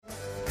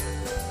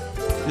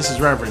This is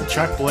Reverend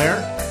Chuck Blair.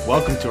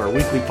 Welcome to our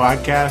weekly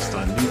podcast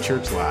on New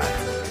Church Live.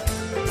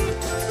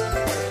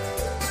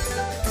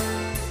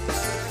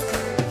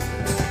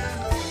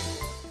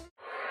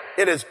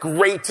 It is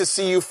great to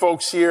see you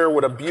folks here.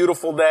 What a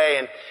beautiful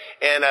day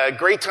and a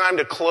great time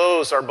to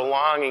close our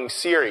Belonging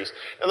series.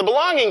 Now, the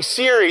Belonging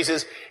series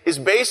is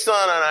based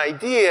on an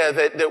idea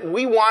that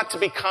we want to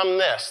become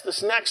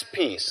this next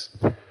piece.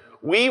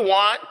 We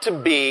want to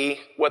be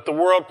what the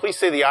world, please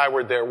say the I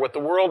word there, what the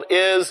world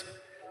is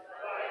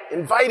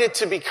invited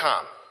to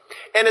become.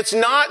 And it's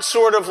not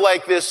sort of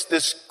like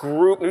this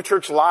group, New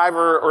Church Live,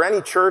 or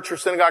any church or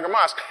synagogue or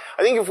mosque.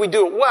 I think if we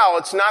do it well,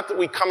 it's not that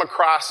we come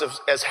across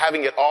as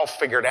having it all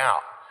figured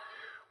out.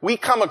 We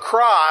come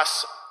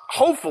across,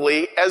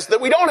 hopefully, as that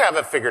we don't have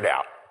it figured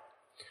out.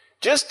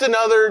 Just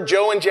another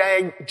Joe and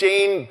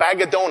Jane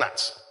bag of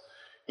donuts.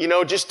 You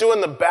know, just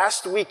doing the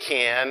best we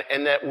can,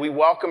 and that we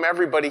welcome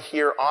everybody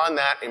here on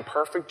that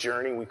imperfect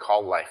journey we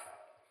call life.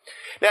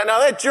 Now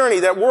that journey,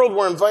 that world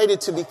we're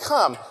invited to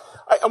become,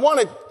 I want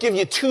to give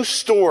you two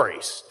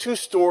stories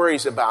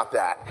about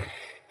that.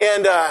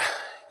 And, I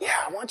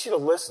want you to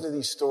listen to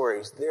these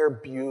stories. They're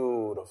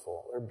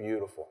beautiful.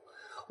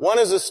 One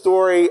is a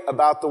story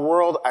about the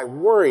world I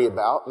worry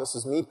about, and this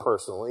is me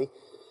personally,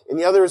 and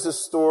the other is a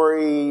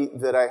story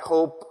that I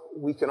hope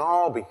we can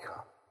all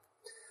become.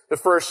 The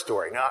first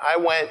story. Now, I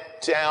went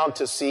down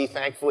to see,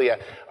 thankfully, a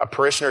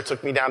parishioner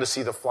took me down to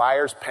see the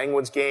Flyers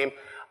Penguins game.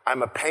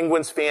 I'm a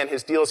Penguins fan.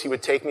 His deal is he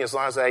would take me as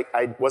long as I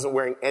wasn't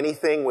wearing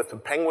anything with the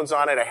Penguins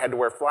on it. I had to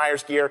wear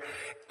Flyers gear.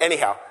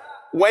 Anyhow,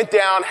 went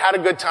down, had a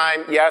good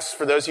time. Yes,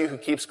 for those of you who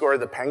keep score,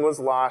 the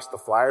Penguins lost, the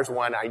Flyers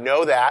won. I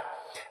know that.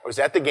 I was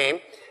at the game.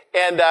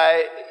 And,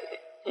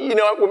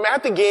 we're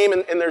at the game,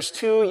 and there's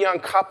two young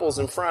couples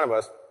in front of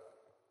us.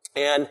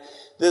 And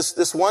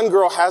this one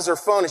girl has her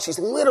phone, and she's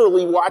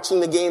literally watching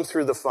the game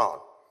through the phone.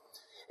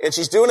 And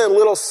she's doing a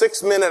little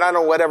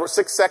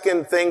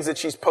 6-second things that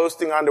she's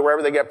posting onto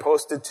wherever they get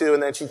posted to,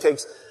 and then she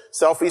takes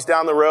selfies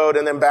down the road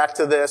and then back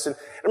to this. And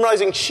I'm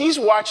realizing she's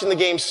watching the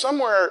game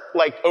somewhere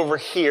like over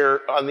here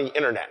on the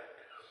internet.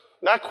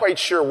 Not quite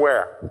sure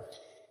where.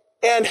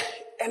 And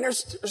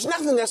there's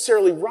nothing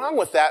necessarily wrong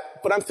with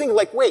that, but I'm thinking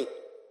like, wait,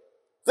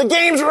 the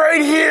game's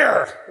right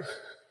here.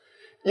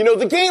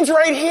 The game's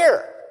right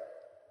here.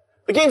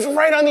 The game's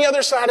right on the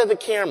other side of the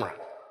camera.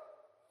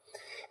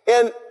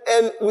 And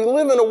we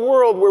live in a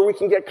world where we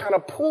can get kind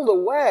of pulled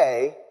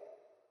away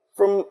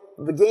from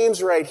the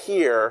game's right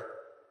here,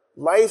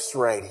 life's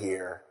right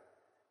here.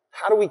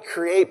 How do we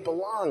create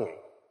belonging?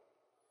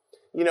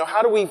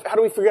 How do we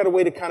figure out a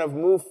way to kind of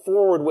move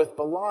forward with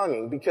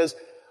belonging? Because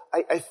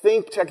I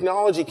think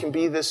technology can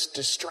be this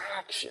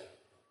distraction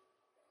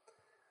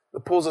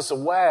that pulls us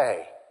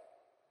away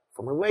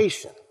from the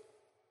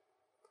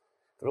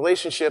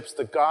relationships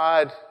that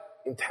God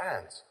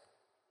intends.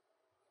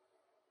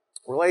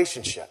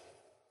 Relationship.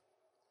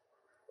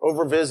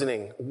 Over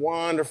visiting a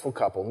wonderful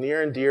couple,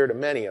 near and dear to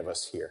many of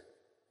us here.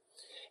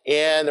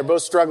 And they're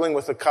both struggling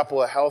with a couple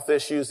of health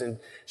issues, and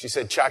she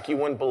said, Chuck, you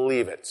wouldn't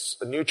believe it.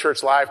 A New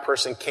Church Live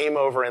person came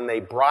over and they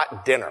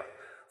brought dinner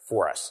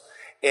for us.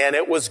 And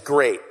it was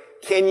great.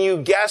 Can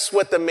you guess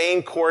what the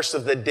main course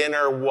of the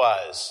dinner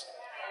was?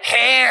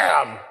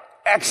 Ham!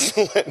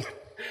 Excellent.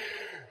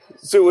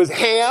 So it was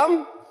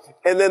ham,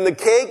 and then the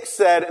cake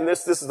said, and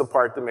this is the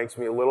part that makes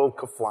me a little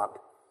kaflump.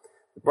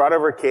 Brought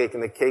over a cake,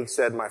 and the cake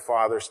said, my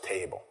father's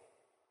table.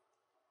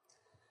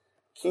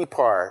 Key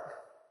part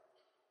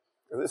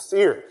of this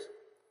series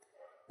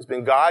has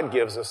been God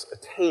gives us a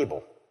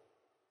table,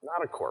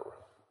 not a courtroom.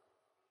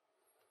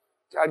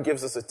 God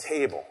gives us a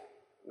table,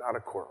 not a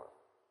courtroom.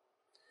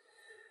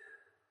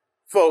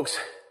 Folks,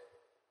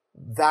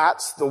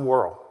 that's the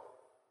world.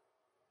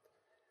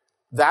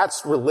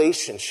 That's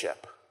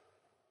relationship.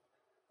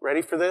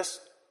 Ready for this?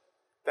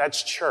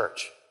 That's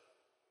church.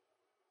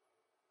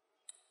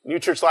 New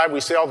Church Live,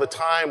 we say all the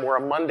time, we're a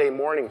Monday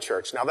morning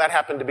church. Now, that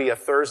happened to be a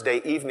Thursday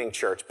evening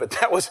church, but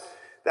that was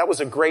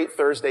a great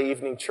Thursday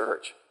evening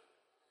church.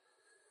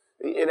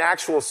 An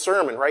actual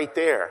sermon right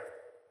there.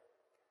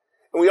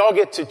 And we all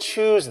get to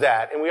choose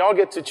that,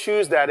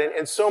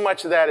 and so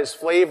much of that is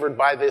flavored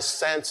by this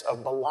sense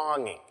of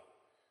belonging.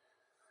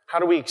 How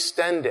do we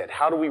extend it?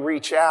 How do we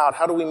reach out?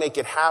 How do we make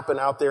it happen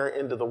out there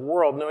into the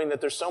world, knowing that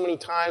there's so many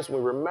times we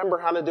remember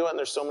how to do it, and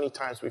there's so many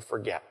times we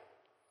forget.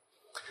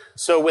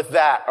 So with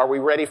that, are we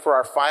ready for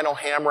our final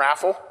ham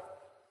raffle?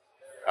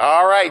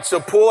 All right, so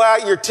pull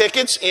out your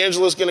tickets.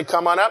 Angela's going to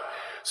come on up.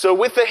 So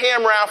with the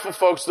ham raffle,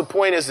 folks, the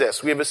point is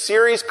this. We have a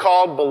series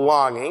called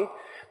Belonging.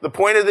 The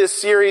point of this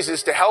series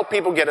is to help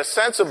people get a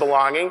sense of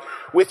belonging.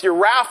 With your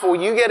raffle,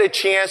 you get a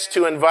chance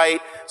to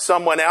invite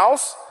someone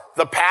else,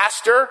 the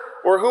pastor,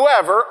 or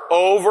whoever,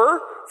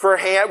 over for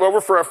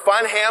a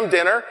fun ham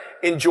dinner.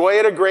 Enjoy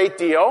it a great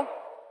deal.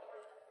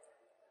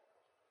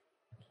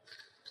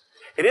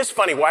 It is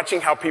funny watching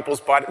how people's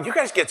body, you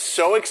guys get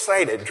so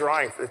excited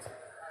drawing.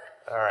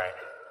 All right.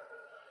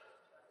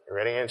 You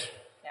ready, Ange?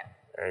 Yeah.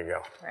 There you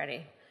go.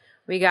 Ready.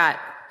 We got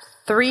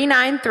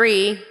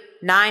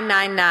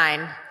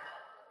 393-999.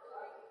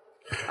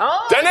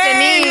 Oh,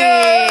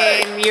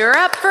 Deneen, you're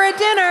up for a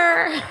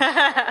dinner.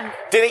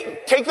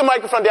 Deneen, take the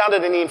microphone down to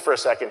Deneen for a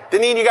second.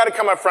 Deneen, you got to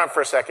come up front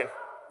for a second.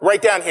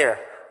 Right down here.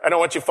 I don't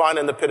want you falling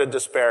in the pit of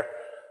despair.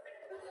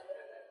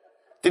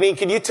 Deneen,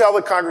 can you tell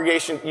the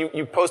congregation,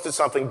 you posted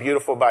something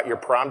beautiful about your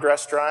prom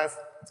dress drive?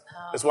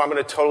 That's why I'm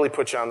going to totally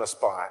put you on the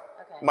spot.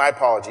 Okay. My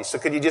apologies. So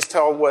could you just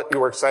tell what you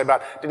were excited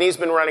about? Deneen's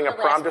been running a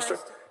prom dress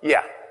drive?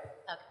 Yeah.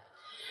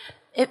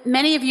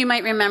 Many of you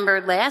might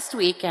remember last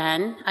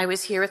weekend, I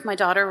was here with my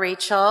daughter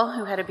Rachel,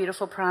 who had a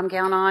beautiful prom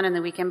gown on, and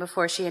the weekend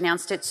before she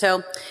announced it.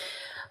 So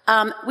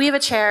we have a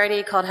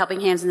charity called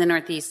Helping Hands in the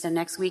Northeast, and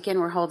next weekend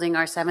we're holding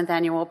our 7th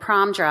annual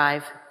prom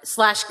drive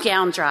 /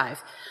 gown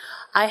drive.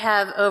 I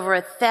have over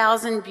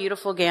 1,000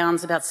 beautiful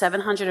gowns, about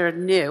 700 are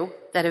new,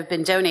 that have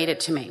been donated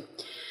to me.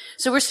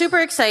 So we're super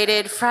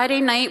excited. Friday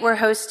night we're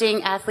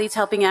hosting Athletes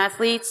Helping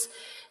Athletes.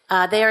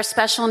 They are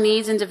special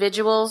needs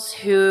individuals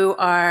who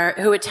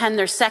attend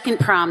their second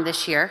prom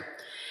this year,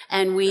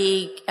 and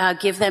we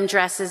give them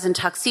dresses and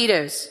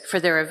tuxedos for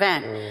their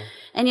event.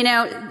 And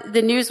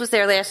the news was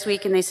there last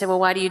week, and they said, "Well,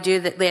 why do you do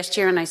that?" Last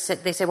year, and they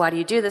said, "Why do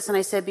you do this?" And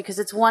I said, "Because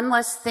it's one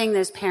less thing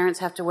those parents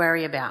have to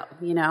worry about.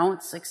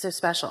 It's like so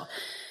special."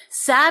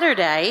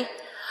 Saturday,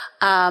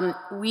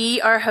 we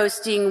are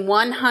hosting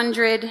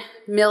 100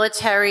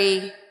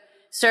 military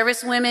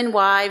service women,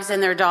 wives,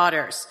 and their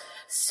daughters.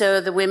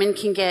 So the women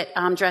can get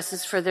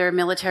dresses for their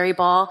military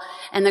ball,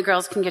 and the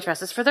girls can get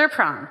dresses for their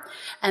prom.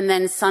 And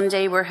then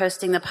Sunday, we're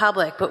hosting the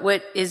public. But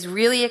what is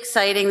really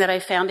exciting that I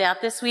found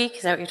out this week,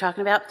 is that what you're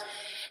talking about,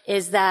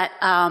 is that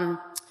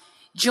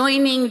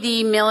joining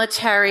the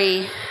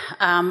military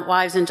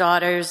wives and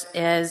daughters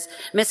is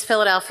Miss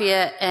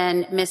Philadelphia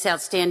and Miss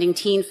Outstanding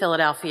Teen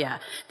Philadelphia.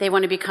 They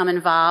want to become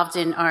involved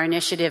in our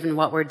initiative and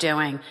what we're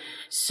doing.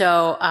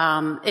 So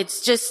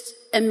it's just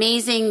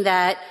amazing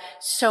that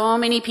so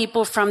many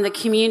people from the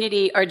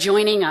community are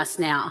joining us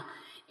now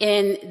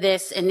in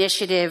this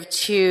initiative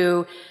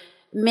to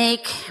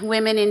make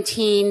women and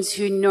teens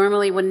who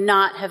normally would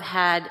not have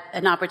had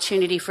an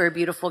opportunity for a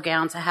beautiful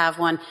gown to have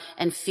one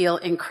and feel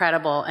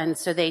incredible. And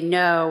so they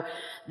know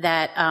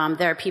that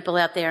there are people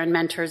out there and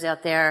mentors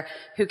out there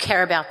who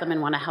care about them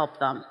and want to help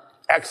them.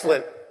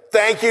 Excellent.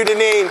 Thank you,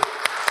 Deneen.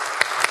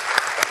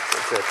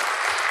 That's it.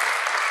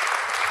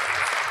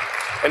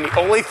 And the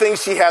only thing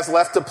she has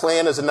left to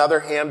plan is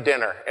another ham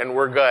dinner, and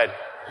we're good.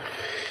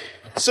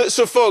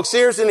 So folks,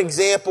 here's an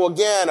example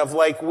again of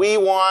we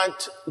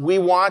want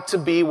to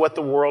be what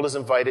the world is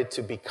invited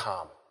to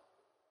become.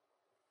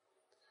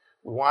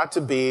 We want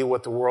to be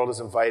what the world is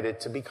invited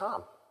to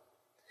become.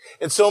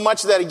 And so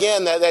much that,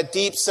 again, that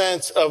deep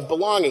sense of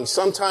belonging.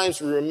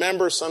 Sometimes we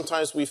remember,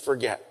 sometimes we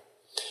forget.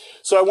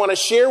 So I want to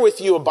share with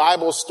you a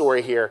Bible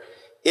story here.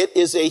 It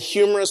is a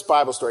humorous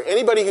Bible story.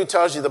 Anybody who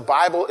tells you the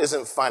Bible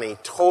isn't funny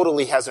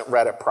totally hasn't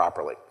read it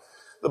properly.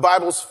 The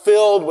Bible's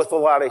filled with a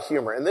lot of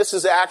humor. And this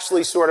is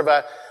actually sort of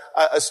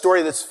a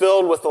story that's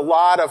filled with a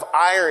lot of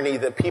irony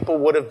that people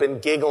would have been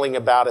giggling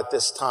about at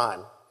this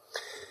time.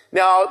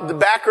 Now, the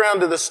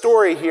background to the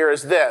story here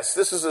is this.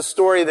 This is a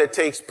story that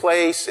takes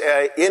place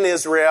in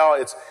Israel.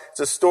 It's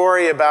a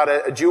story about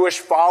a Jewish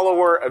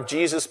follower of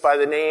Jesus by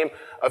the name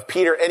of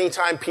Peter.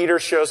 Anytime Peter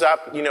shows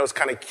up, it's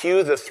kind of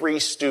cue the Three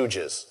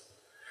Stooges.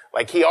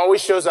 He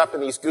always shows up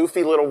in these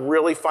goofy little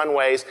really fun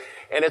ways.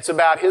 And it's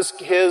about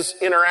his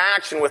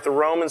interaction with the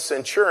Roman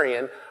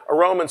centurion, a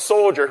Roman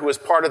soldier who was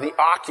part of the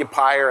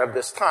occupier of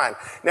this time.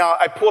 Now,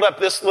 I pulled up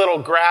this little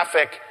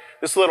graphic,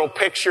 this little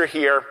picture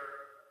here.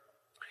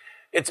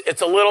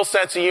 It's a little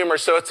sense of humor.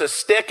 So it's a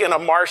stick and a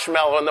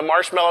marshmallow, and the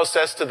marshmallow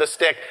says to the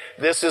stick,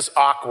 "This is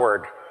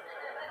awkward."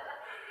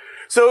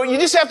 So you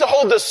just have to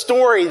hold the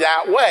story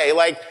that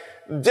way.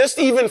 Just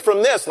even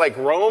from this,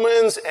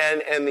 Romans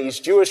and these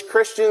Jewish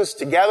Christians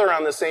together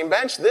on the same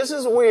bench, this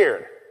is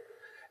weird.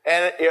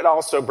 And it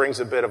also brings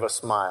a bit of a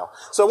smile.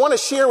 So I want to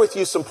share with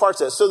you some parts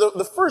of this. So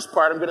the first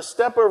part, I'm going to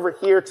step over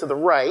here to the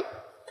right.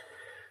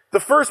 The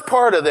first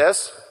part of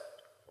this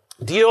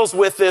deals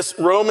with this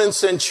Roman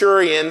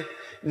centurion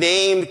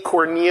named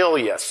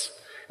Cornelius.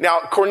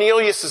 Now,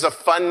 Cornelius is a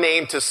fun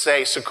name to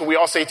say, so can we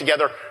all say it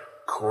together?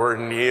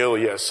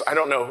 Cornelius. I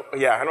don't know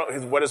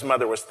what his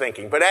mother was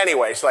thinking. But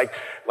anyways,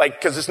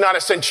 cause it's not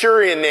a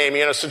centurion name,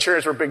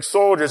 centurions were big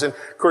soldiers, and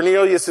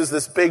Cornelius is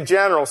this big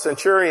general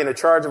centurion in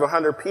charge of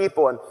 100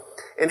 people,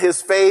 and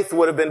his faith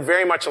would have been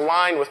very much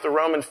aligned with the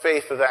Roman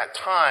faith of that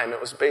time.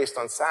 It was based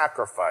on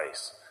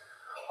sacrifice,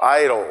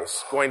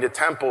 idols, going to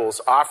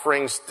temples,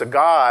 offerings to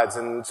gods,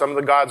 and some of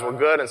the gods were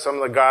good and some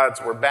of the gods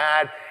were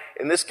bad.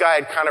 And this guy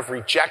had kind of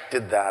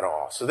rejected that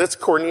all. So that's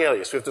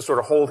Cornelius. We have to sort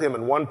of hold him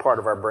in one part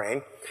of our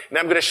brain. And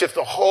I'm going to shift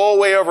the whole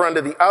way over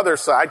onto the other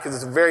side because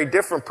it's a very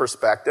different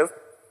perspective.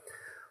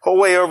 Whole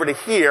way over to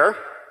here.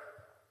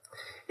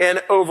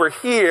 And over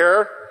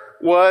here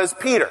was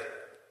Peter.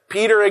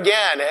 Peter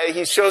again,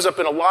 he shows up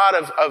in a lot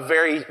of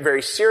very,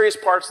 very serious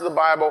parts of the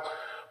Bible.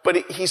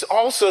 But he's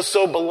also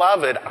so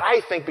beloved,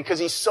 I think, because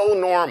he's so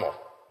normal.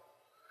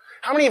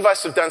 How many of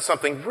us have done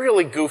something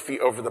really goofy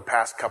over the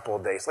past couple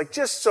of days?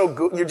 Just so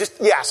goofy. You're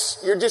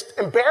just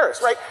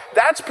embarrassed, right?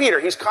 That's Peter.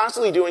 He's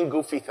constantly doing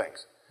goofy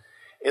things.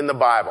 in the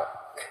Bible.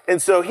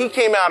 And so he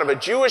came out of a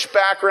Jewish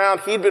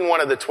background. He'd been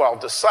one of the 12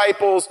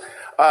 disciples.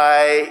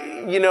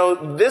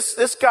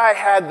 This guy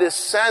had this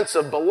sense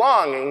of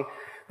belonging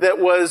that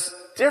was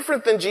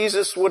different than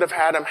Jesus would have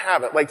had him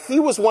have it. Like, he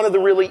was one of the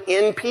really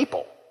in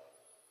people.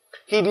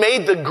 He'd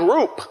made the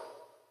group.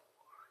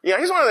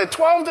 He's one of the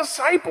 12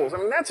 disciples. I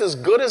mean, that's as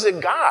good as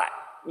it got,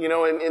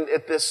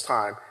 at this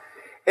time.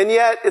 And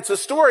yet, it's a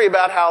story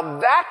about how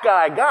that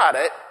guy got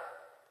it,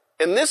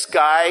 and this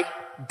guy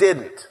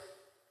didn't.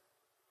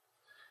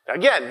 Now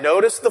again,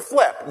 notice the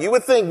flip. You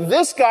would think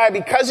this guy,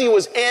 because he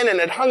was in and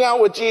had hung out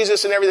with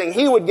Jesus and everything,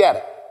 he would get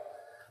it.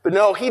 But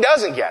no, he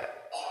doesn't get it.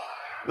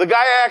 The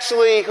guy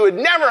actually who had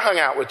never hung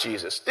out with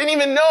Jesus, didn't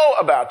even know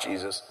about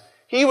Jesus,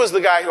 he was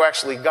the guy who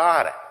actually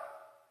got it.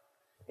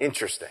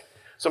 Interesting.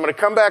 So I'm going to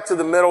come back to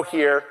the middle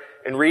here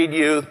and read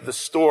you the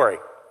story.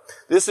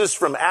 This is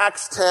from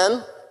Acts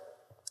 10.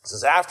 This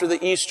is after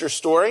the Easter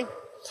story.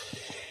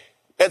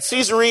 At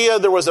Caesarea,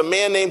 there was a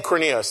man named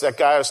Cornelius, that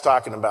guy I was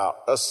talking about,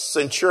 a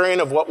centurion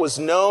of what was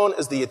known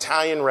as the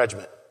Italian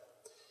regiment.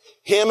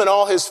 Him and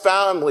all his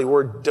family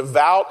were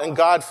devout and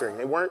God-fearing.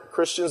 They weren't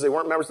Christians. They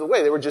weren't members of the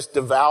way. They were just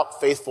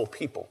devout, faithful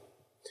people.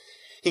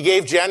 He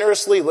gave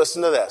generously,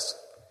 listen to this,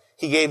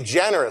 he gave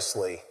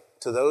generously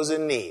to those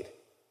in need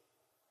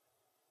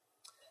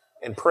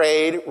and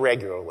prayed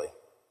regularly.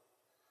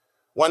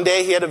 One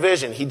day he had a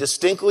vision. He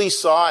distinctly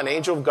saw an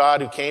angel of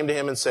God who came to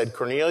him and said,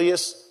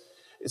 Cornelius.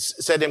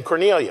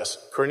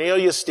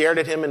 Cornelius stared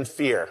at him in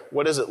fear.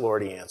 What is it,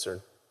 Lord? He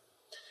answered.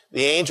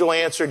 The angel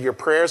answered, your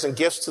prayers and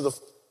gifts to the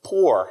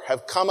poor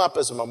have come up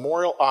as a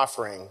memorial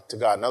offering to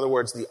God. In other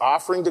words, the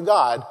offering to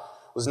God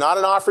was not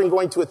an offering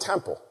going to a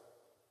temple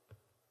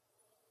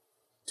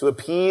to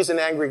appease an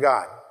angry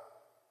God.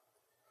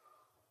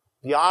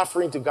 The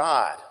offering to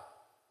God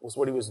was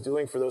what he was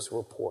doing for those who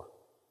were poor.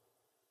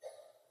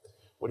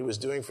 What he was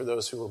doing for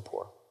those who were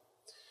poor.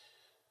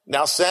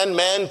 Now send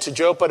men to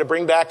Joppa to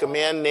bring back a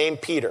man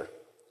named Peter.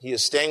 He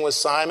is staying with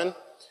Simon,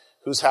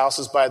 whose house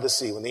is by the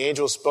sea. When the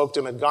angel spoke to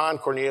him and gone,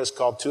 Cornelius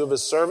called two of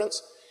his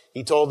servants.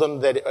 He told them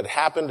that it had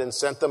happened and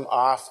sent them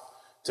off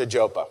to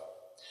Joppa.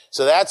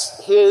 So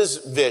that's his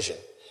vision.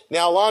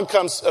 Now along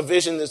comes a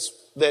vision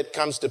that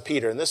comes to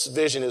Peter, and this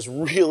vision is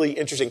really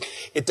interesting.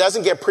 It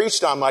doesn't get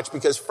preached on much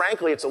because,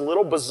 frankly, it's a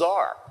little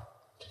bizarre.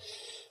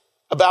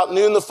 About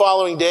noon the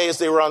following day, as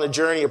they were on the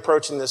journey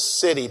approaching the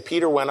city,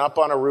 Peter went up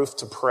on a roof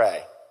to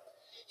pray.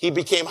 He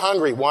became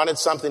hungry, wanted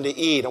something to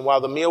eat, and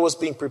while the meal was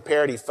being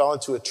prepared, he fell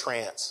into a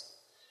trance.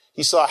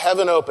 He saw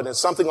heaven open and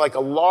something like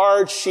a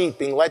large sheet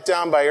being let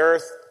down by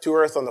to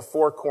earth on the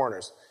four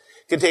corners.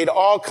 It contained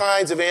all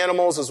kinds of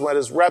animals as well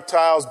as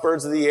reptiles,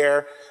 birds of the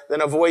air.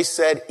 Then a voice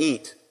said,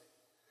 eat.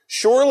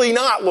 Surely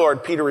not,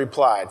 Lord, Peter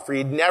replied, for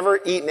he'd never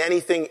eaten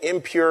anything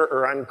impure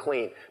or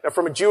unclean. Now,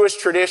 from a Jewish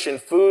tradition,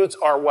 foods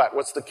are what?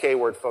 What's the K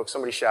word, folks?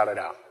 Somebody shout it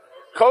out.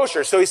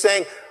 Kosher. So he's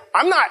saying,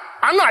 I'm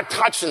not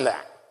touching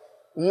that.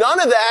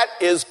 None of that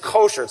is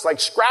kosher. It's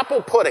like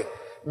scrapple pudding.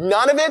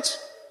 None of it's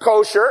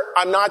kosher.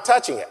 I'm not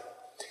touching it.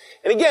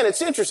 And again,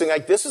 it's interesting.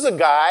 Like, this is a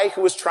guy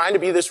who was trying to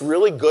be this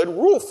really good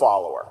rule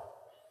follower.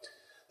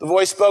 The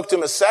voice spoke to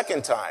him a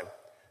second time.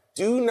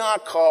 Do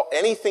not call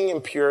anything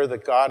impure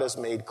that God has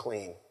made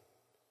clean.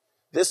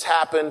 This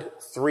happened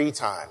 3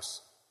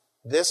 times.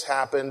 This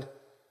happened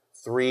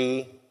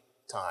 3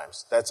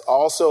 times. That's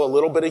also a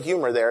little bit of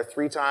humor there.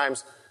 3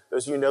 times.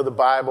 Those of you who know the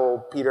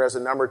Bible, Peter has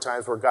a number of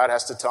times where God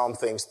has to tell him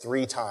things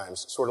 3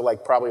 times. Sort of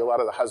like probably a lot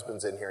of the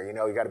husbands in here.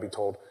 You got to be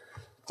told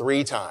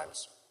 3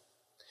 times.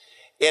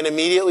 And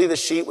immediately the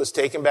sheet was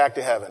taken back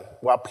to heaven.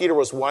 While Peter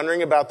was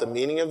wondering about the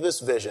meaning of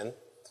this vision,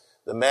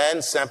 the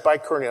men sent by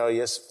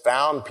Cornelius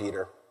found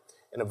Peter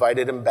and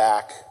invited him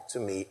back to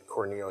meet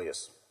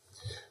Cornelius.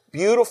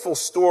 Beautiful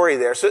story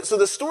there. So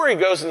the story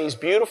goes in these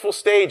beautiful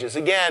stages.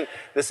 Again,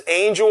 this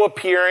angel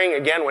appearing.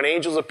 Again, when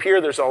angels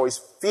appear, there's always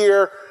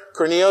fear.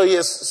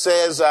 Cornelius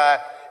says,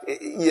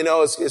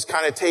 is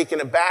kind of taken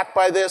aback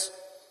by this.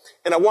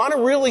 And I want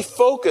to really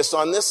focus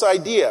on this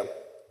idea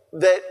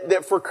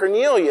that for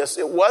Cornelius,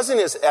 it wasn't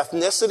his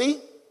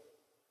ethnicity.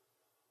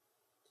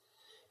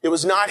 It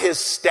was not his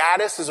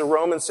status as a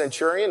Roman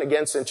centurion.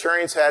 Again,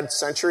 centurions had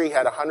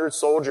 100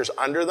 soldiers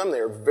under them.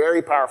 They were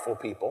very powerful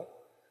people.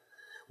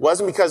 It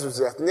wasn't because of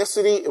his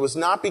ethnicity. It was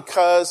not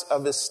because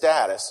of his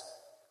status.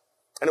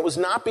 And it was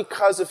not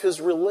because of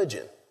his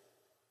religion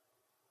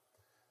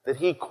that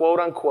he, quote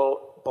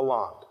unquote,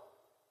 belonged.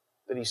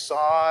 That he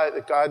saw,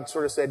 that God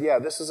sort of said, yeah,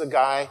 this is a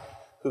guy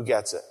who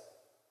gets it.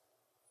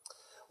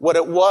 What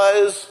it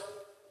was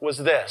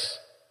this.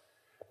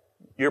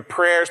 Your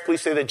prayers,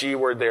 please say the G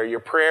word there, your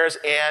prayers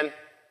and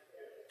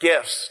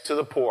gifts to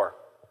the poor.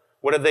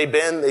 What have they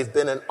been? They've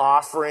been an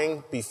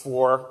offering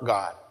before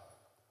God.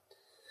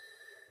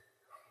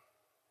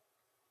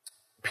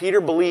 Peter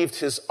believed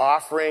his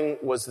offering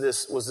was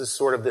this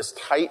sort of this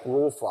tight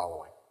rule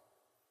following.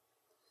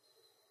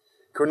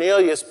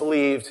 Cornelius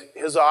believed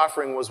his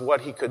offering was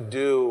what he could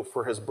do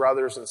for his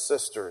brothers and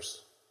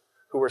sisters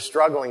who were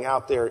struggling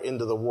out there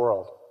into the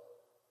world.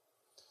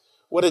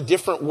 What a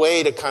different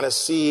way to kind of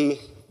see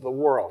the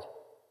world.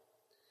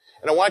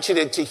 And I want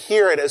you to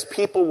hear it as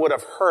people would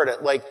have heard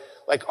it. Like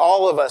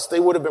all of us, they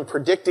would have been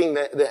predicting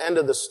the end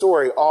of the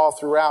story all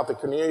throughout. That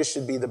Cornelius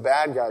should be the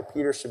bad guy.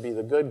 Peter should be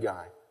the good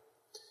guy.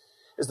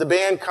 As the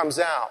band comes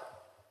out,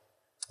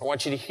 I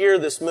want you to hear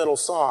this middle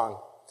song.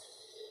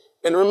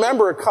 And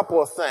remember a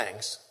couple of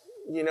things,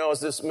 as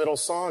this middle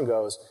song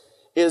goes,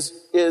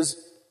 is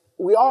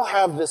we all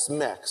have this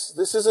mix.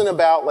 This isn't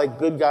about like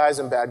good guys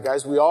and bad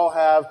guys. We all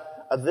have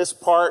a this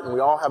part and we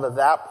all have a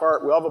that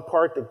part. We all have a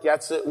part that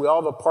gets it. We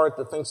all have a part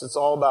that thinks it's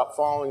all about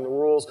following the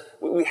rules.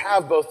 We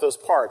have both those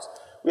parts.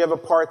 We have a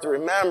part that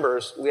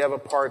remembers. We have a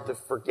part that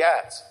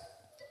forgets.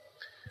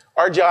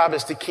 Our job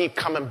is to keep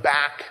coming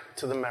back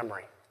to the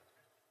memory.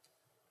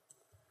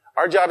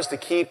 Our job is to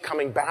keep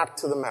coming back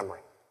to the memory.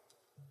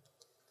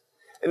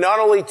 And not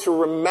only to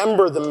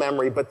remember the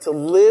memory, but to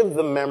live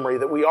the memory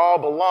that we all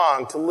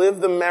belong, to live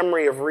the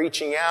memory of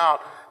reaching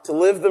out, to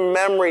live the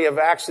memory of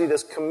actually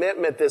this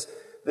commitment,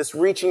 this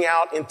reaching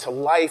out into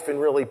life in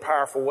really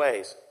powerful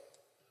ways.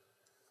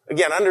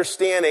 Again,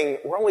 understanding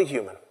we're only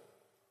human.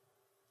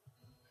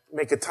 We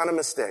make a ton of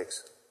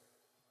mistakes.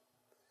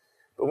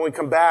 But when we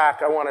come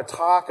back, I want to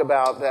talk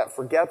about that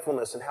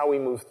forgetfulness and how we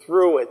move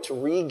through it to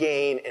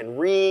regain and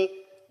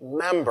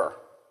remember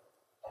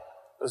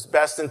those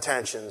best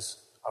intentions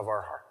of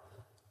our heart.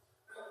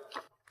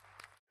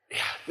 Yeah,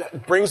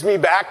 that brings me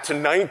back to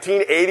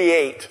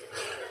 1988.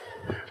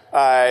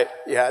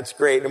 It's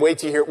great. And wait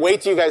till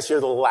you guys hear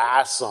the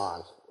last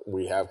song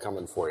we have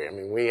coming for you. I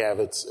mean,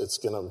 it's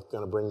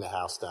gonna bring the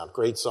house down.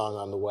 Great song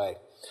on the way.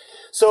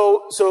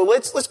 So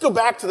let's go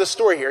back to the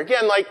story here.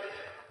 Again,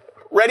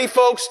 ready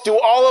folks, do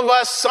all of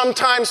us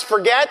sometimes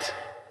forget?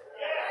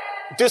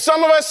 Do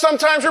some of us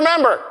sometimes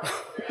remember?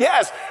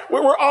 Yes.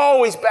 We're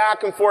always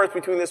back and forth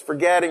between this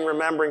forgetting,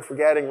 remembering,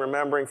 forgetting,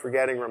 remembering,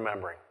 forgetting,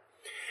 remembering.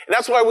 And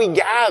that's why we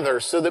gather,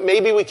 so that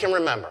maybe we can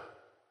remember.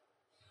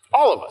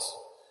 All of us.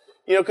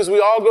 Because we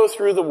all go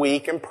through the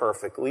week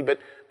imperfectly, but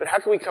how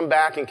can we come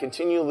back and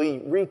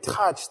continually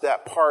retouch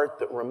that part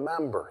that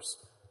remembers?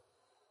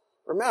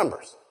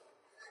 Remembers.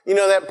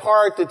 That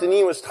part that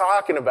Denise was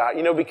talking about,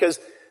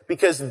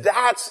 because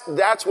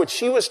that's what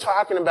she was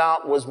talking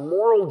about was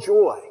moral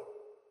joy.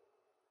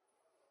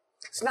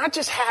 It's not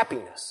just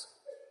happiness.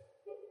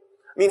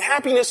 I mean,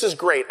 happiness is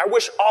great. I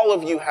wish all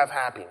of you have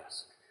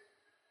happiness.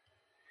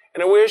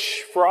 And I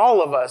wish for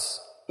all of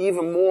us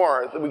even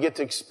more that we get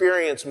to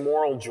experience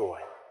moral joy.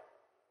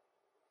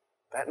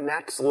 That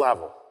next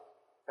level.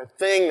 That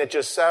thing that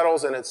just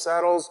settles, and it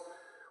settles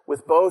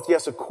with both,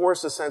 yes, of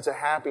course, a sense of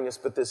happiness,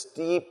 but this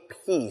deep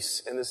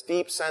peace and this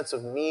deep sense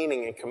of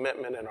meaning and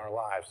commitment in our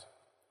lives.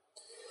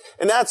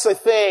 And that's, I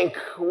think,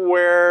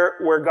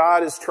 where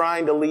God is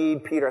trying to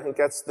lead Peter. I think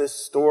that's this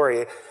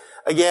story.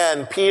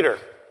 Again, Peter,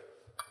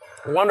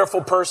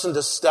 wonderful person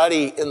to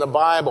study in the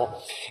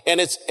Bible. And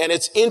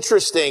it's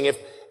interesting.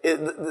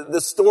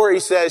 The story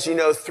says,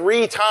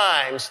 3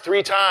 times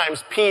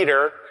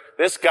Peter,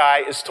 this guy,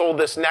 is told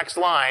this next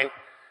line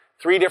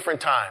 3 different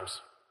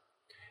times.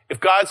 If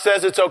God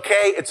says it's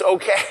okay, it's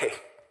okay.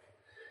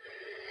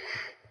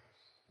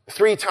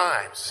 3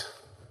 times.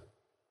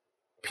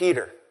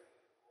 Peter.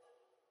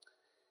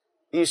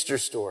 Easter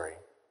story.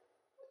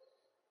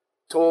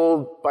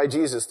 Told by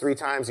Jesus 3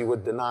 times he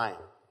would deny him.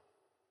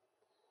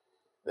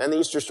 Then the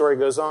Easter story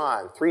goes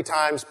on. 3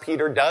 times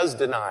Peter does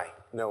deny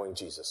knowing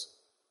Jesus.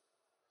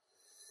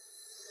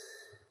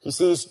 He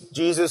sees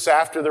Jesus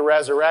after the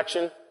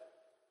resurrection.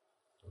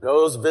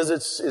 Goes,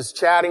 visits, is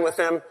chatting with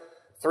him.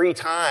 3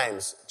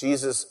 times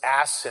Jesus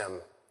asks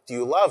him, do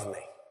you love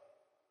me?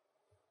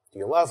 Do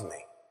you love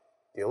me?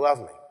 Do you love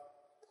me?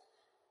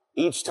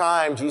 Each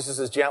time, Jesus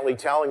is gently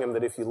telling him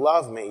that if you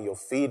love me, you'll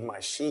feed my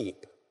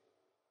sheep.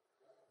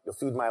 You'll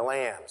feed my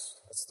lambs.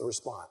 That's the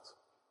response.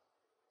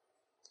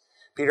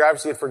 Peter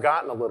obviously had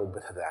forgotten a little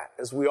bit of that,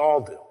 as we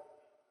all do.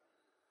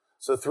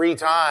 So 3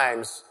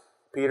 times,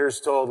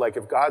 Peter's told,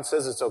 if God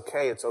says it's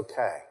okay, it's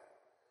okay.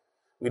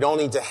 We don't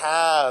need to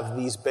have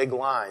these big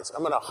lines.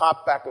 I'm going to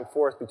hop back and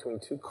forth between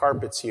 2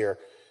 carpets here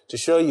to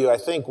show you, I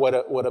think, what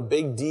a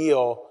big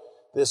deal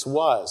this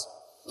was.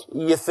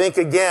 You think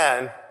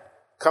again,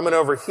 coming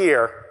over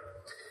here,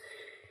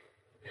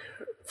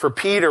 for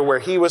Peter, where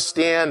he was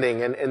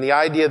standing and the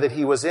idea that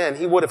he was in,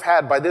 he would have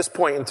had, by this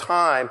point in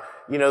time,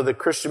 the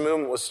Christian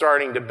movement was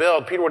starting to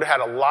build. Peter would have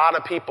had a lot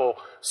of people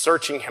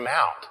searching him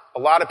out. A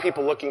lot of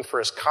people looking for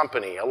his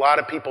company. A lot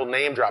of people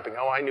name dropping.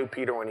 Oh, I knew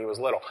Peter when he was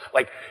little.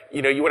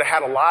 You would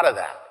have had a lot of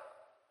that.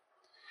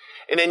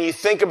 And then you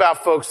think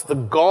about, folks, the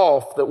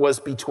gulf that was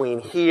between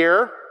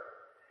here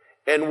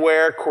and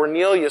where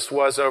Cornelius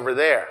was over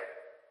there.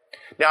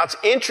 Now, it's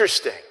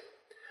interesting.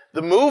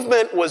 The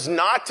movement was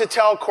not to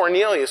tell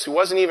Cornelius, who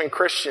wasn't even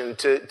Christian,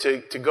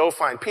 to go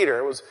find Peter.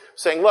 It was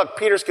saying, look,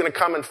 Peter's going to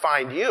come and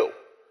find you.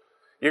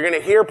 You're going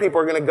to hear people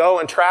are going to go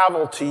and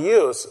travel to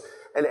you.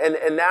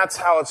 And that's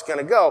how it's going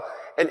to go.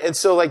 And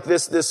so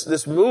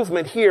this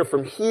movement here,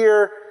 from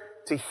here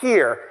to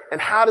here, and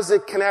how does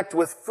it connect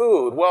with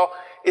food? Well,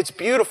 it's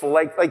beautiful.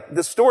 Like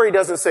the story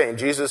doesn't say, and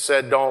Jesus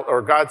said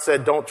God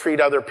said don't treat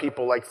other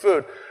people like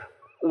food.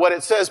 what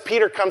it says,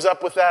 Peter comes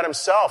up with that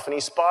himself, and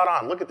he's spot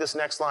on. Look at this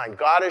next line.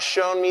 God has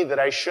shown me that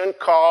I shouldn't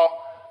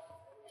call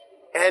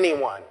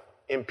anyone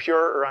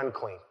impure or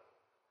unclean.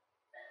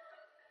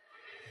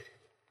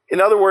 In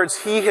other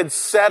words, he had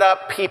set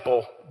up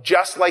people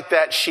just like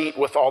that sheet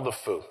with all the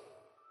food.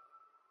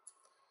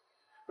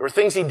 There were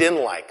things he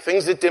didn't like,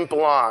 things that didn't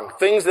belong,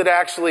 things that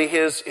actually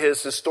his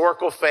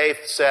historical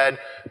faith said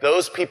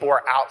those people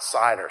are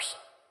outsiders.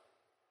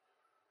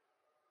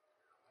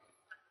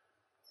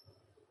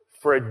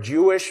 For a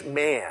Jewish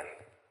man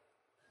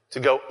to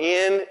go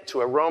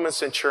into a Roman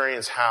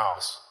centurion's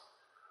house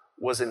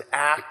was an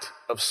act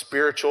of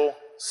spiritual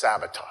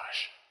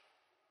sabotage.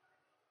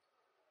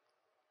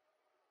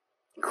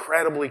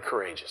 Incredibly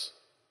courageous.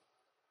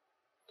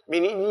 I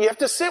mean, you have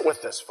to sit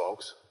with this,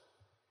 folks.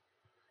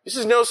 This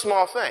is no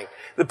small thing.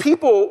 The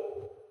people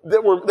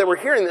that were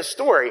hearing this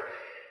story,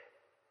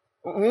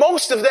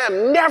 most of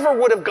them never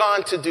would have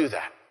gone to do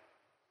that.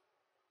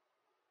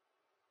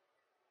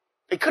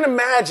 They couldn't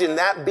imagine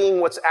that being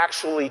what's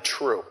actually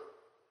true.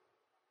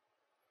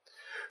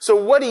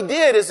 So what he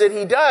did is that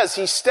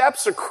he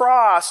steps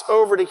across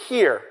over to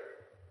here.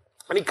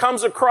 And he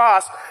comes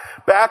across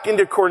back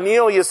into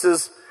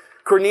Cornelius's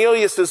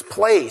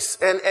place.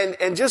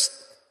 And just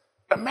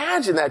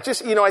imagine that.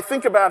 Just, I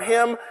think about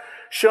him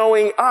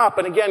showing up.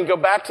 And again, go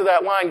back to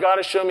that line, God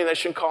has shown me that I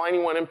shouldn't call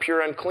anyone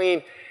impure,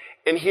 unclean.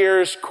 And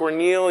here's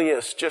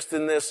Cornelius just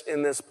in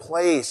this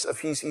place of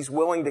he's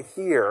willing to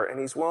hear and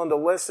he's willing to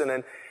listen.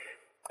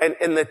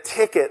 And the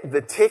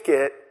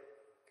ticket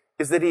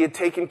is that he had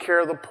taken care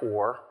of the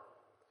poor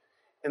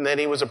and that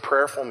he was a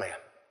prayerful man.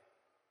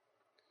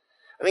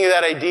 I think of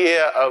that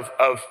idea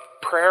of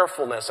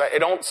prayerfulness. I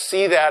don't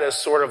see that as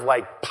sort of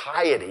like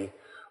piety,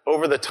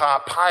 over the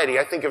top piety.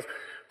 I think of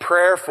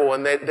prayerful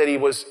and that he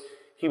was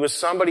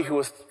somebody who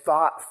was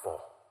thoughtful.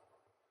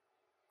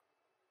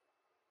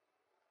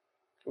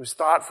 He was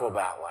thoughtful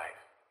about life.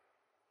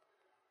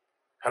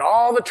 Had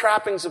all the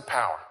trappings of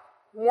power.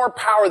 More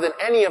power than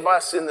any of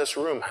us in this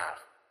room have.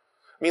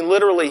 I mean,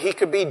 literally, he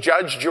could be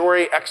judge,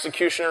 jury,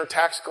 executioner,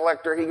 tax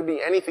collector. He could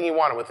be anything he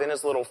wanted within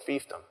his little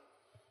fiefdom.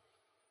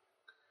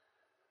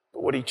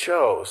 But what he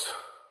chose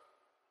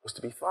was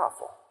to be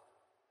thoughtful.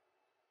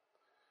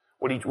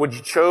 What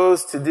he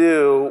chose to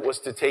do was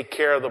to take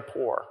care of the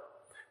poor.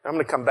 Now, I'm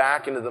going to come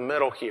back into the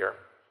middle here.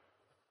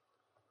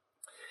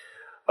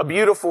 A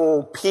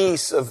beautiful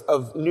piece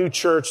of New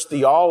Church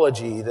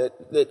theology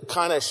that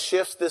kind of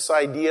shifts this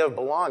idea of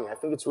belonging. I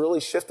think it's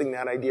really shifting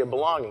that idea of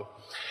belonging.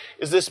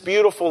 Is this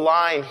beautiful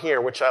line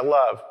here, which I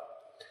love.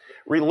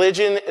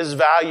 Religion is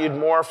valued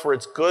more for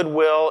its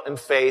goodwill and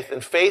faith.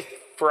 And faith,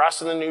 for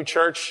us in the New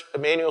Church,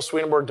 Emanuel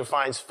Swedenborg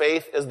defines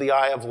faith as the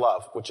eye of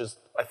love, which is,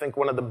 I think,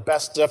 one of the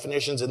best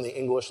definitions in the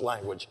English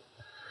language.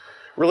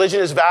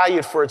 Religion is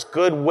valued for its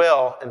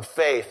goodwill and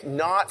faith,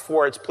 not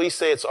for its, please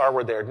say its R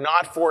word there,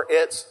 not for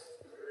its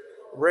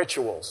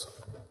rituals.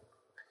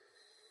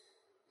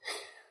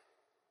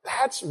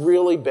 That's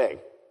really big.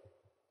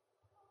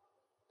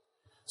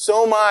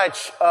 So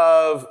much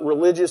of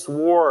religious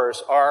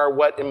wars are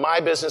what in my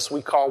business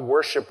we call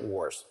worship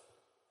wars,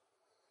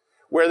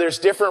 where there's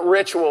different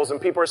rituals and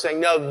people are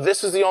saying, no,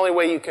 this is the only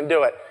way you can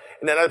do it.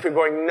 And then other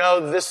people are going,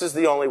 no, this is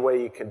the only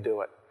way you can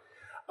do it.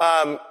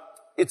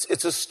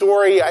 It's a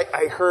story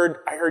I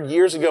heard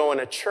years ago in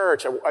a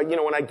church.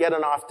 When I get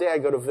an off day, I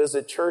go to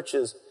visit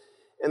churches.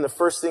 And the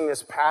first thing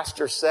this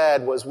pastor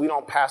said was, we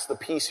don't pass the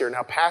peace here.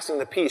 Now, passing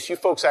the peace, you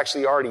folks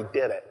actually already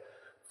did it.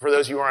 For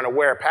those of you who aren't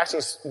aware,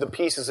 passing the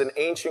peace is an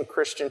ancient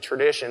Christian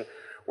tradition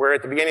where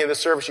at the beginning of the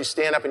service you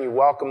stand up and you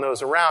welcome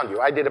those around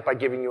you. I did it by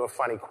giving you a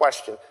funny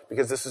question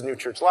because this is New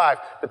Church Live,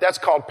 but that's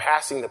called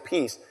passing the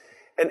peace.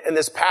 And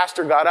this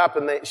pastor got up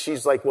and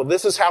she's like, well,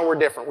 this is how we're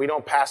different. We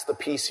don't pass the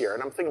peace here.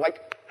 And I'm thinking,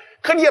 like,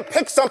 couldn't you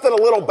pick something a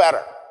little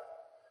better?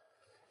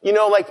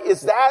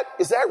 Is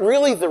that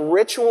really the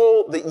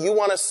ritual that you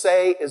want to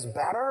say is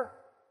better?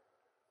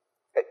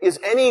 Is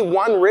any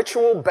one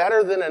ritual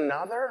better than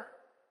another?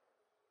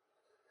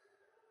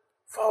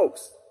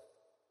 Folks,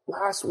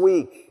 last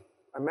week,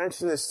 I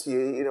mentioned this to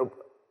you,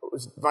 I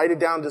was invited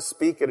down to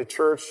speak at a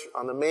church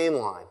on the main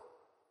line.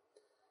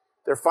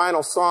 Their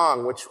final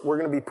song, which we're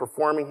going to be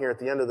performing here at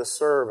the end of the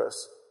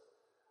service,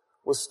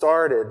 was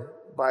started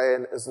by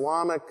an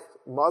Islamic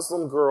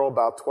Muslim girl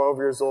about 12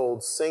 years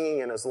old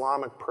singing an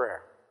Islamic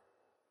prayer.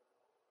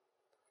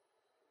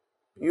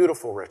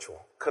 Beautiful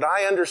ritual. Could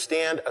I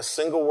understand a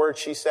single word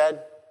she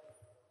said?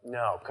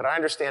 No. Could I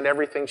understand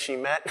everything she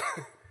meant?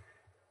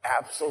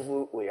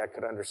 Absolutely, I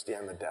could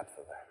understand the depth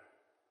of that.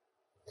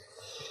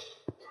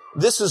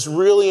 This is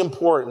really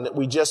important that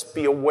we just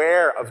be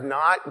aware of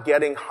not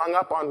getting hung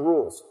up on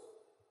rules.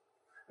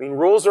 I mean,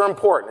 rules are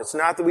important. It's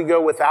not that we go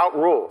without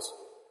rules.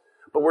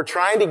 But we're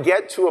trying to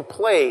get to a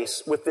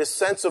place with this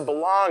sense of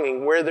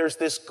belonging where there's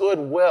this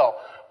goodwill.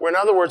 Where, in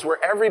other words,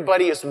 where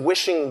everybody is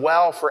wishing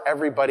well for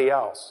everybody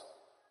else.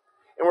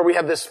 And where we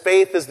have this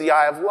faith as the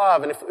eye of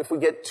love. And if we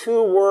get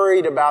too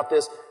worried about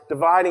this,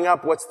 dividing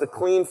up what's the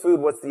clean food,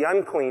 what's the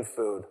unclean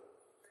food,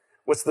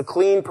 what's the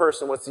clean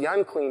person, what's the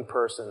unclean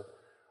person,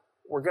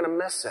 we're going to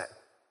miss it.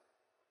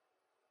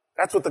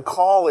 That's what the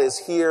call is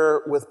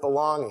here with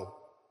belonging.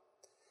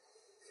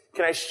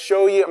 Can I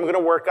show you? I'm going to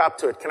work up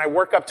to it. Can I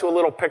work up to a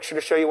little picture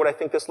to show you what I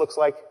think this looks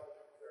like?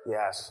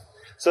 Yes.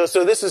 So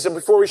this is,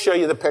 before we show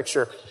you the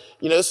picture,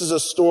 this is a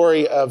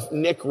story of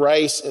Nick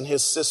Rice and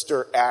his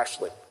sister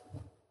Ashley.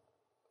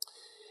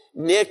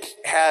 Nick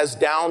has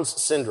Down's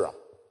syndrome.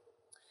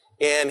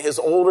 And his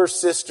older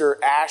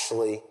sister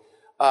Ashley,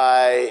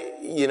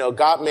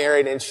 got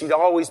married, and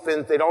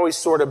they'd always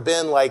sort of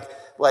been like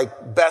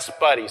best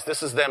buddies.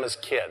 This is them as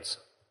kids.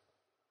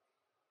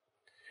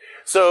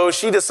 So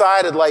she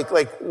decided,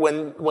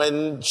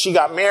 when she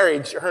got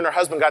married, her and her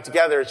husband got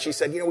together, and she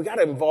said, we got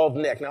to involve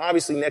Nick. Now,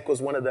 obviously, Nick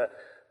was one of the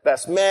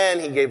best men.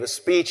 He gave a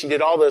speech. He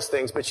did all those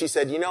things. But she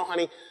said,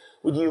 honey,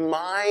 would you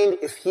mind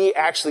if he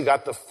actually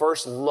got the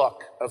first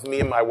look of me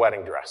in my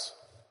wedding dress?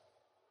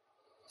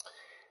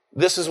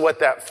 This is what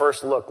that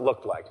first look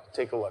looked like.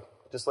 Take a look.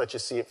 Just let you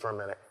see it for a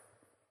minute.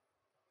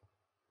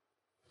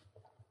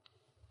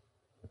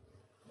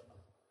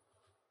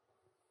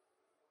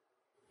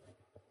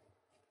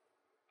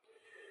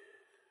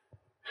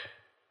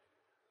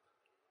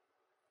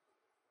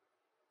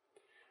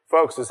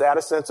 Folks, is that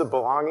a sense of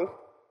belonging?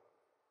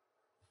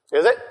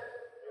 Is it?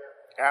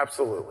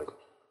 Absolutely.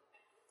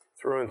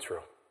 Through and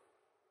through.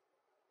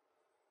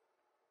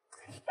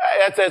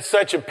 That's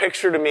such a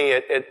picture to me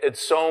at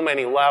so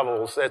many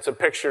levels. That's a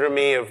picture to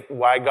me of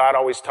why God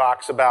always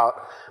talks about,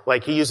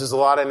 he uses a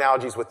lot of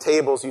analogies with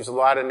tables, uses a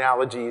lot of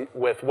analogy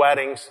with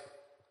weddings.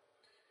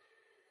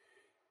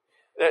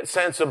 That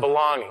sense of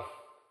belonging.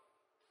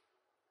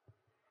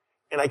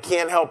 And I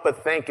can't help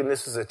but think, and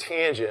this is a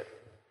tangent,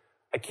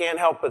 I can't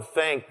help but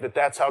think that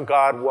that's how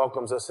God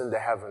welcomes us into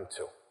heaven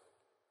too.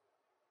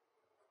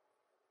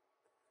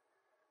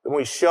 When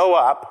we show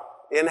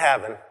up in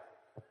heaven,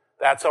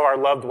 that's how our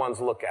loved ones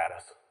look at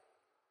us.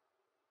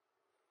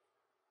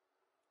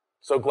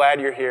 So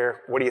glad you're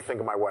here. What do you think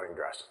of my wedding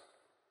dress?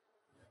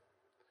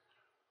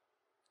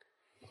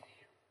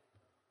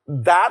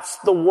 That's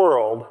the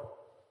world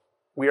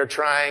we are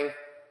trying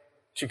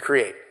to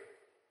create.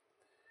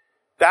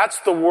 That's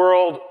the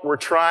world we're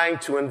trying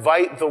to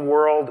invite the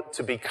world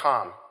to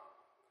become.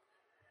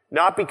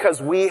 Not because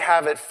we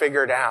have it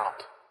figured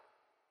out,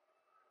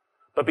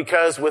 but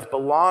because with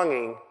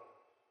belonging,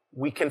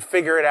 we can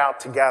figure it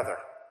out together.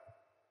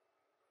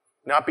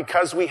 Not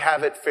because we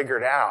have it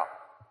figured out,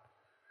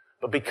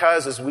 but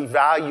because as we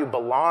value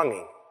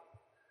belonging,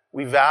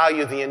 we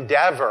value the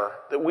endeavor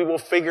that we will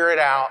figure it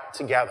out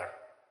together.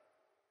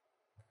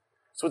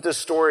 That's what this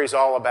story is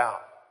all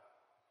about.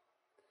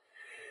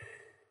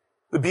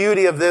 The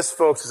beauty of this,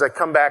 folks, as I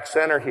come back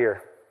center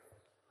here,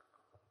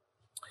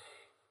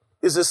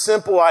 is a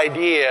simple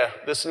idea,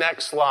 this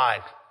next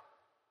slide.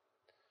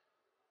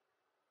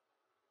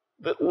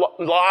 That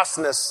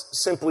lostness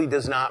simply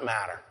does not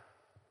matter.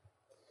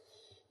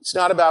 It's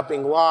not about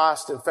being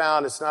lost and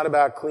found. It's not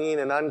about clean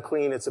and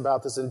unclean. It's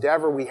about this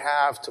endeavor we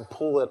have to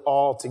pull it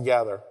all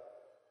together.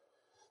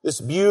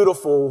 This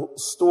beautiful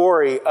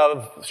story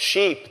of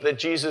sheep that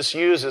Jesus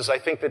uses, I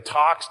think, that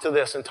talks to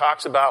this and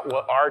talks about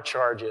what our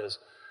charge is.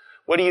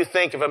 What do you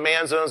think if a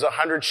man owns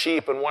 100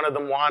 sheep and one of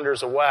them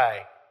wanders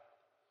away?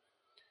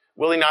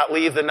 Will he not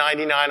leave the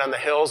 99 on the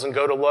hills and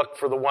go to look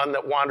for the one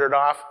that wandered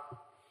off?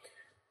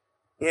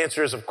 The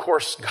answer is, of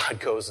course,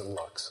 God goes and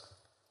looks.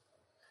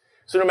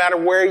 So no matter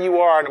where you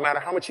are, no matter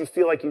how much you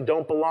feel like you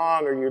don't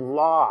belong or you're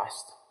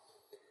lost,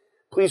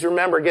 please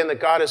remember again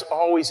that God is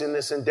always in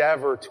this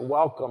endeavor to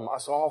welcome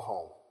us all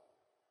home.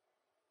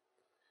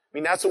 I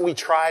mean, that's what we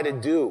try to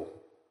do.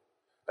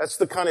 That's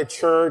the kind of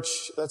church,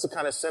 that's the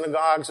kind of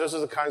synagogues, those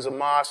are the kinds of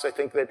mosques I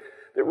think that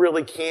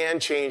really can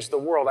change the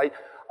world.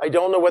 I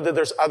don't know whether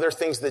there's other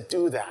things that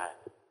do that.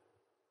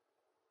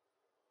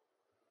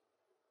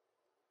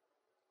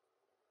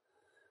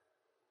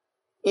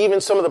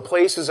 Even some of the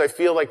places I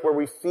feel like where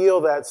we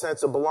feel that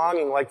sense of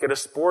belonging, like at a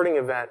sporting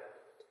event,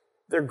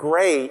 they're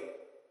great,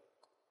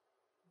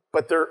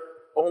 but they're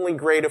only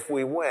great if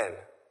we win.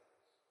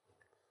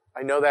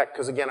 I know that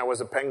because, again, I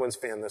was a Penguins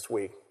fan this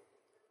week.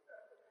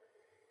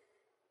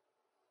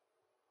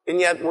 And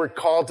yet we're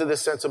called to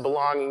this sense of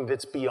belonging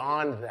that's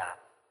beyond that.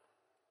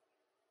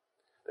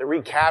 That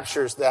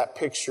recaptures that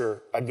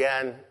picture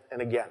again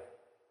and again.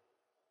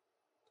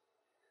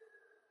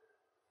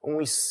 When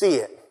we see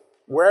it,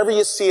 wherever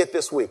you see it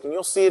this week, and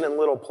you'll see it in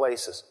little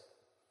places,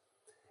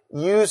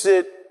 use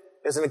it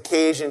as an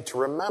occasion to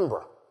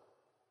remember.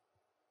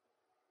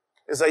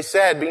 As I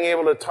said, being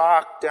able to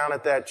talk down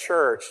at that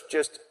church,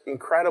 just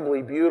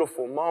incredibly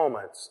beautiful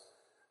moments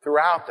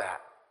throughout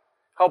that,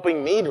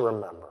 helping me to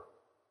remember.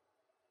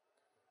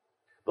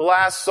 The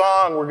last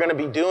song we're going to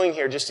be doing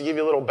here, just to give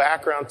you a little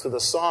background to the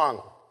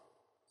song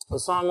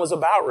was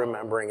about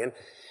remembering. And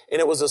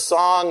it was a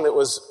song that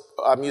was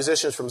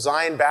musicians from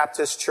Zion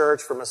Baptist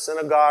Church, from a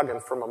synagogue,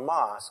 and from a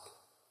mosque.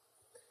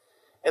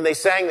 And they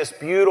sang this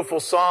beautiful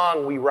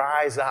song, We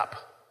Rise Up.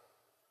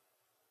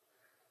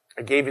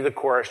 I gave you the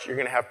chorus. You're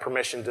going to have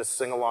permission to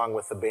sing along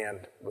with the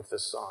band with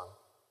this song.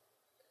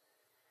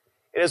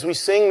 And as we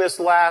sing this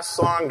last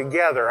song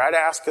together, I'd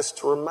ask us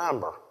to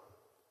remember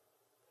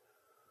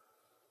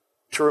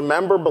to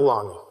remember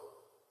belonging,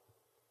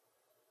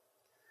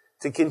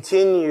 to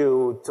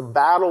continue to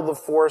battle the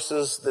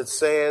forces that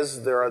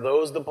says there are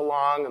those that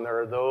belong and there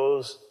are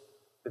those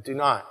that do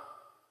not.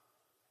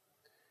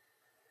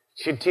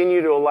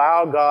 Continue to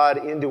allow God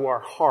into our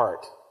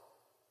heart,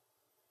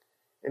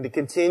 and to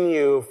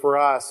continue for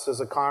us as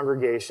a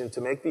congregation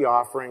to make the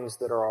offerings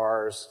that are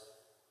ours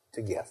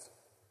to give,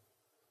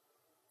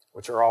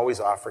 which are always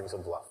offerings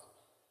of love.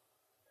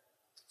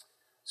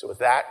 So with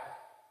that,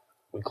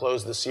 we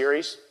close the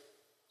series.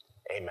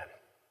 Amen.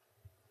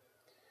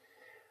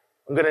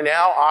 I'm going to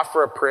now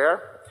offer a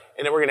prayer,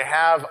 and then we're going to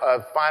have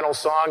a final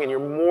song, and you're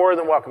more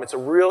than welcome. It's a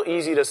real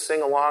easy to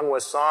sing along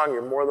with song.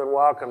 You're more than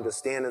welcome to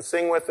stand and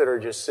sing with it or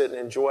just sit and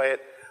enjoy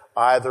it.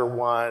 Either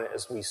one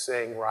as we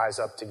sing Rise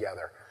Up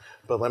Together.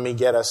 But let me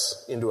get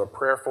us into a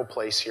prayerful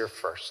place here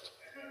first.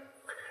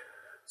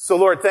 So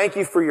Lord, thank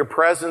you for your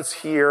presence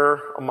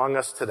here among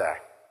us today.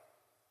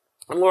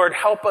 And Lord,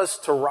 help us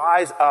to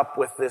rise up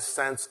with this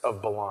sense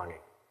of belonging.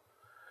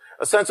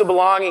 A sense of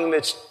belonging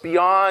that's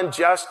beyond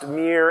just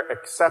mere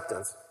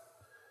acceptance.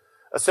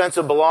 A sense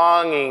of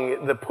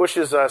belonging that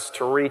pushes us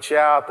to reach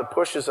out, that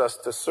pushes us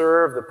to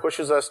serve, that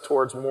pushes us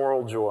towards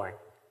moral joy.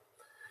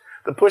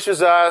 That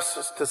pushes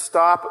us to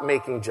stop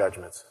making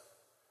judgments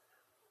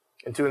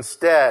and to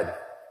instead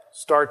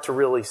start to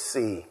really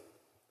see.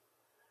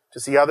 To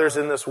see others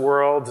in this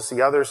world, to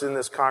see others in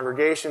this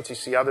congregation, to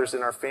see others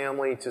in our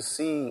family, to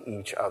see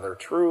each other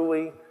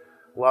truly,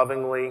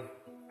 lovingly,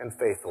 and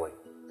faithfully.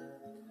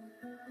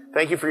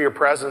 Thank you for your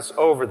presence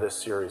over this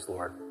series,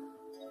 Lord.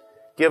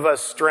 Give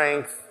us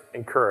strength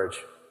and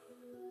courage.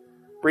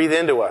 Breathe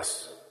into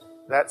us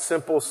that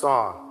simple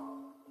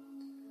song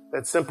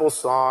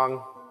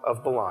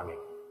of belonging.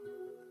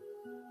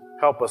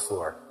 Help us,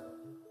 Lord.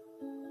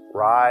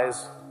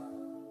 Rise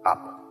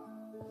up.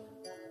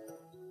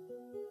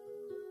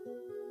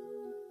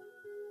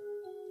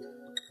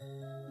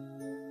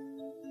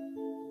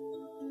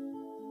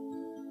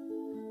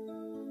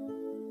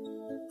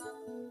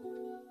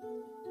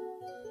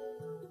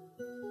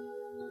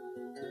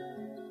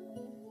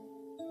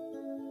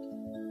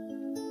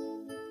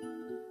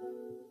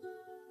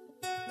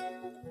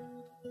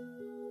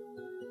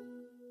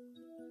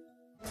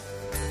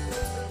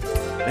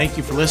 Thank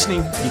you for listening.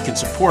 You can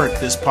support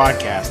this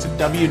podcast at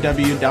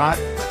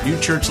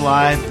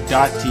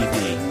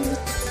www.newchurchlive.tv.